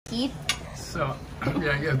teeth. So,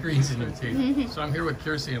 yeah, you have greens in your teeth. So I'm here with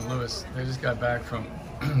Kiersey and Lewis. They just got back from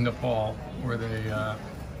Nepal, where they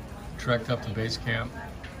trekked up to base camp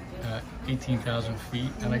at 18,000 feet.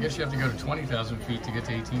 And I guess you have to go to 20,000 feet to get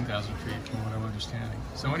to 18,000 feet, from what I'm understanding.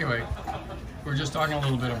 So anyway, we were just talking a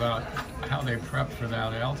little bit about how they prepped for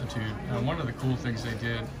that altitude. And one of the cool things they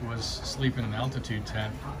did was sleep in an altitude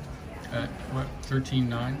tent at, what,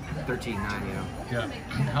 13,900? 13,900, yeah. Yeah.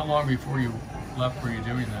 How long before you left were you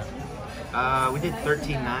doing that? We did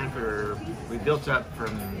 13,900 we built up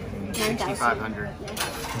from 6,500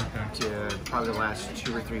 to probably the last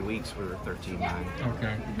 2 or 3 weeks we were 13,900.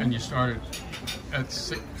 Okay, and you started at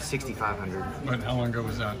 6,500. But how long ago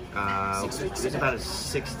was that? 6 weeks. It was about a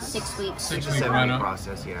 6 weeks. 6 to week 7 run week up?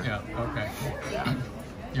 process, yeah. Yeah, okay.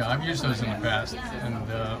 Yeah, I've used those in the past, and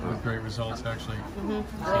with great results, actually. Oh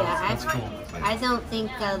So yeah, that's cool. I don't think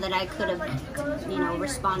that I could have,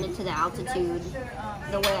 responded to the altitude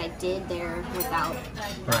the way I did there without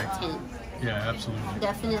Right. tent. Yeah, absolutely.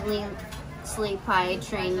 Definitely sleep high,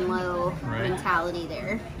 train low Right. mentality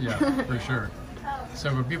there. Yeah, for sure.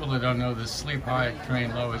 So for people that don't know, this sleep high,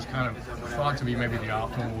 train low is kind of thought to be maybe the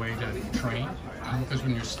optimal way to train. Because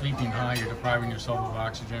when you're sleeping high, you're depriving yourself of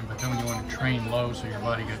oxygen, but then when you want to train low so your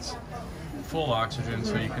body gets full oxygen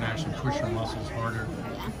so you can actually push your muscles harder.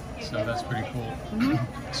 Yeah. So that's pretty cool.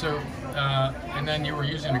 So, and then you were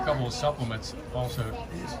using a couple of supplements also.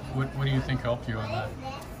 What do you think helped you on that?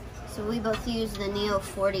 So we both use the Neo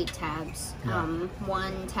 40 tabs. Yeah.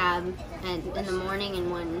 One tab in the morning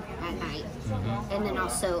and one at night. And then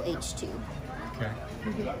also H2. Okay.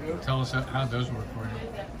 Tell us how those work for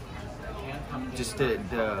you. Just the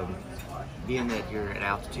being that you're at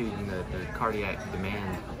altitude and the cardiac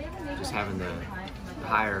demand, just having the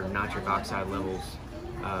higher nitric oxide levels,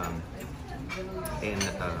 and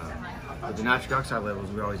with the nitric oxide levels,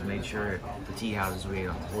 we always made sure at the tea houses we had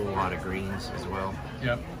a whole lot of greens as well.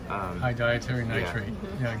 Yep. High dietary nitrate.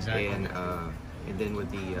 Yeah, exactly. And then with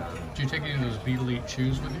the Did you take any of those Beetle Eat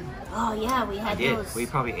chews with you? Oh yeah, we had those. we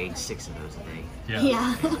probably ate 6 of those a day.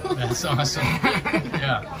 Yeah. That's awesome.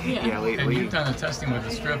 Yeah. Yeah, And you've done the testing with the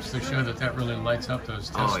strips to show that really lights up those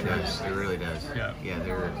test Oh, it strips. does. It really does. Yeah. Yeah,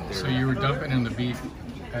 they're So you were dumping in the beet,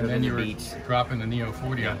 and then you were beets. dropping the Neo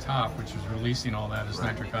 40 on top, which is releasing all that as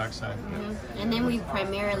nitric oxide. And then we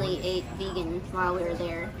primarily ate vegan while we were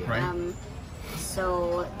there. Right.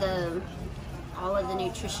 So all of the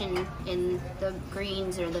nutrition in the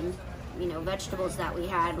greens or the vegetables that we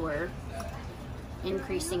had were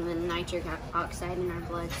increasing the nitric oxide in our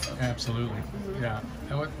blood. So. Absolutely. Yeah.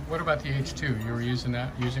 And what about the H2? You were using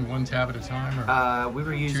that, using one tab at a time, or we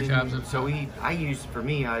were using 2 tabs at a so time?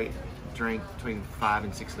 I drank between 5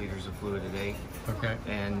 and 6 liters of fluid a day. Okay.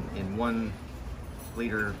 And in 1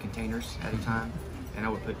 liter containers at a time, and I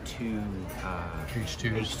would put 2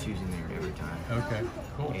 H2s in there every time. Okay.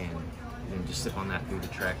 Cool. And then just sip on that through the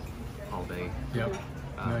trek all day. Yep.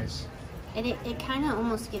 Nice. And it kind of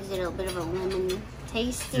almost gives it a bit of a lemon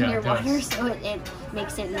taste in Yeah, your it does. water, so it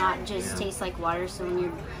makes it not just taste like water. So when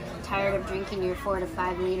you're tired of drinking your 4 to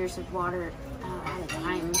 5 liters of water at a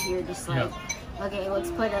time, you're just like, okay, let's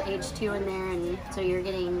put a H2 in there, and so you're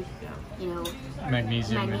getting,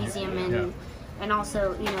 Magnesium. and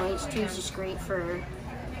also, H2 is just great for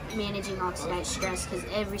managing oxidized stress because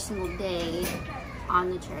every single day on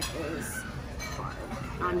the trek is hard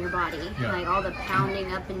on your body. Yeah. Like all the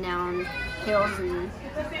pounding up and down hills and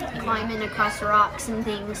climbing across rocks and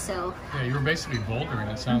things. So Yeah, you were basically bouldering,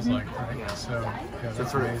 it sounds like, right? Yeah. So, yeah, So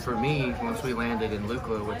that's for amazing. me, once we landed in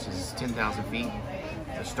Lukla, which is 10,000 feet,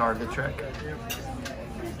 the start of the trek,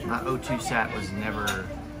 my O2 sat was never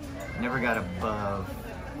got above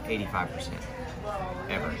 85%.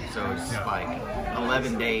 Ever. So it's like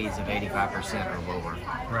 11 days of 85% or lower.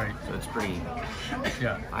 Right. So it's pretty,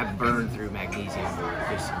 Yeah. I burned through magnesium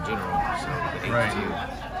just in general. So the Right.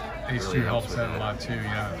 H2 H2 really helps with that a lot too,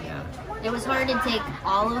 yeah. Yeah. it was hard to take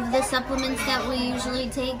all of the supplements that we usually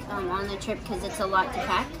take on the trip because it's a lot to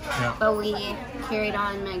pack. Yeah. But we carried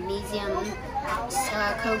on magnesium,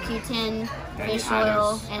 CoQ10, fish high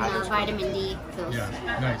oil, dose- and high dose vitamin D pills. Yeah,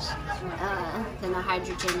 nice. Then the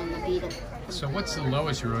hydrogen and the beta. So what's the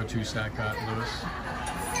lowest your O2 sat got, Lewis?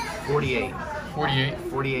 48. 48?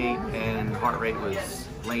 48, and heart rate was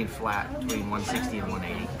laying flat between 160 and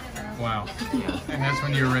 180. Wow. Yeah. And that's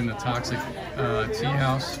when you were in the toxic tea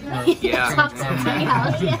house? Yeah. Too much Toxic carbon tea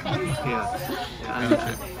house, yeah. Yeah.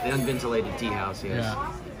 Gotcha. The unventilated tea house, yes. Yeah.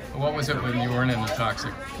 What was it when you weren't in the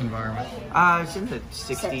toxic environment? It's in the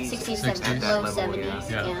 60s. 60s, 60s. low Level, 70s,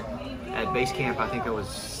 yeah. yeah. At base camp, I think I was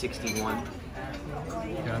 61.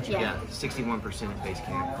 Gotcha. Yeah, 61% at base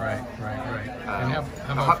camp. Right. And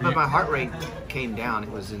how about for But you? my heart rate came down.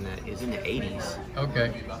 It was in the 80s.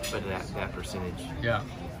 Okay. But that percentage. Yeah.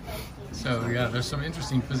 So yeah, there's some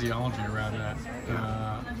interesting physiology around that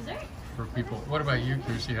for people. What about you,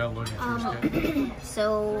 Kiersey? How low did yours get?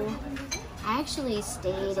 So I actually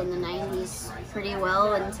stayed in the 90s pretty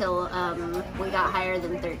well until we got higher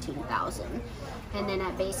than 13,000. And then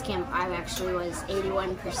at base camp, I actually was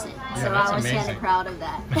 81%. So that's I was kind amazing. of proud of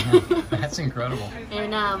that. That's incredible.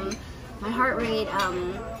 And my heart rate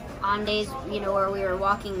on days, where we were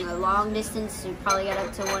walking a long distance, we probably got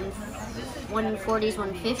up to 140s,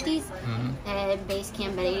 150s. At base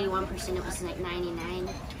camp at 81%, it was like 99.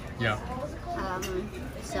 Yeah.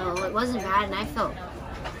 So it wasn't bad, and I felt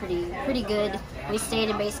pretty good. We stayed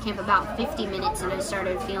in base camp about 50 minutes, and I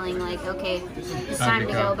started feeling like, okay, it's time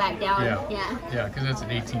to go back down. Yeah, because that's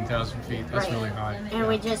at 18,000 feet. That's really high. And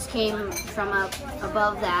we just came from up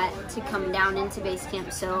above that to come down into base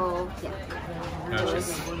camp. So yeah, Gotcha.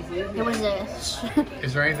 it was a.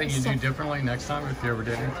 Is there anything you do differently next time if you ever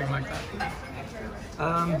did anything like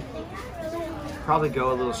that? Probably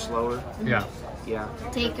go a little slower. Yeah. Yeah.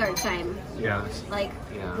 Take our time. Yeah. Like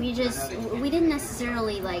Yeah. we didn't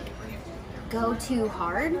necessarily like go too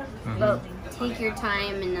hard, but take your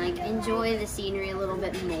time and like enjoy the scenery a little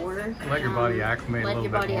bit more. Let your body acclimate a little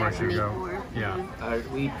bit more as you go. More. Yeah.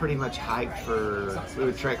 We pretty much hiked we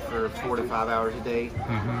would trek for 4 to 5 hours a day.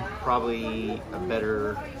 Probably a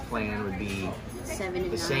better plan would be 7 and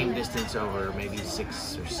 9. the same distance over maybe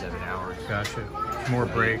 6 or 7 hours. Gotcha. More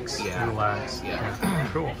breaks. Yeah. Relax. Yeah.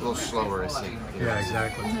 Cool. A little slower, I think. Yeah,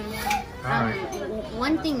 exactly. All right.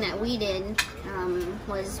 One thing that we did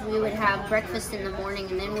was we would have breakfast in the morning,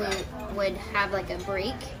 and then we would have like a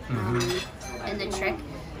break in the trek.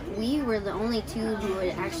 We were the only two who would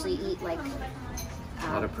actually eat like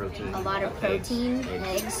A lot of protein. A lot of protein,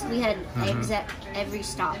 eggs. We had eggs at every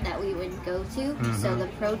stop that we would go to. So the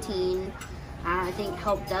protein, I think,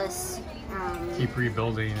 helped us keep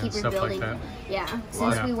rebuilding and stuff like that. Yeah,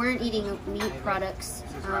 since we weren't eating meat products,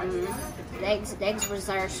 the eggs was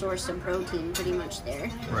our source of protein pretty much there.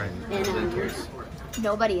 Right. And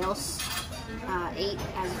nobody else ate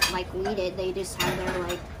as like we did. They just had their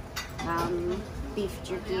like beef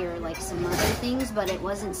jerky or like some other things, but it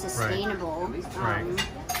wasn't sustainable. Right.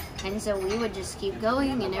 And so we would just keep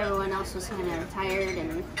going, and everyone else was kind of tired,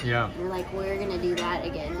 and we're like, we're gonna do that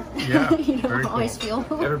again. Yeah, very always cool.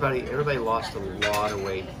 feel. Everybody lost a lot of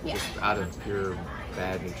weight just out of pure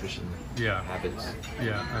bad nutrition habits.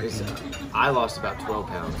 Yeah. I lost about 12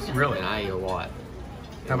 pounds. Really? And I ate a lot.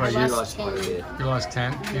 How about you? you? Lost quite a bit. You lost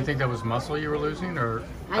 10? Do you think that was muscle you were losing, or?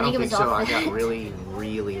 I think it was so. all I fat. got really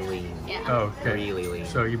lean. Yeah. Oh, okay. Really lean.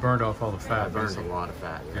 So you burned off all the fat. I burned basically. a lot of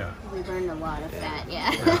fat. Yeah. We burned a lot of fat.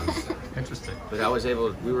 Interesting. But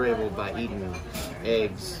we were able by eating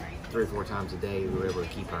eggs 3 or 4 times a day, we were able to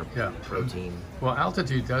keep our protein. Well,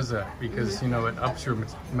 altitude does that because, it ups your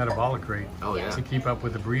metabolic rate to keep up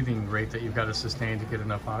with the breathing rate that you've got to sustain to get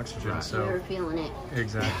enough oxygen. Right. So We were feeling it.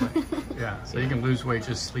 Exactly. Yeah. So you can lose weight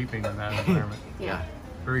just sleeping in that environment. Yeah.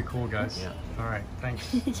 Very cool, guys. Yeah. All right. Thanks.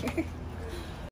 Sure.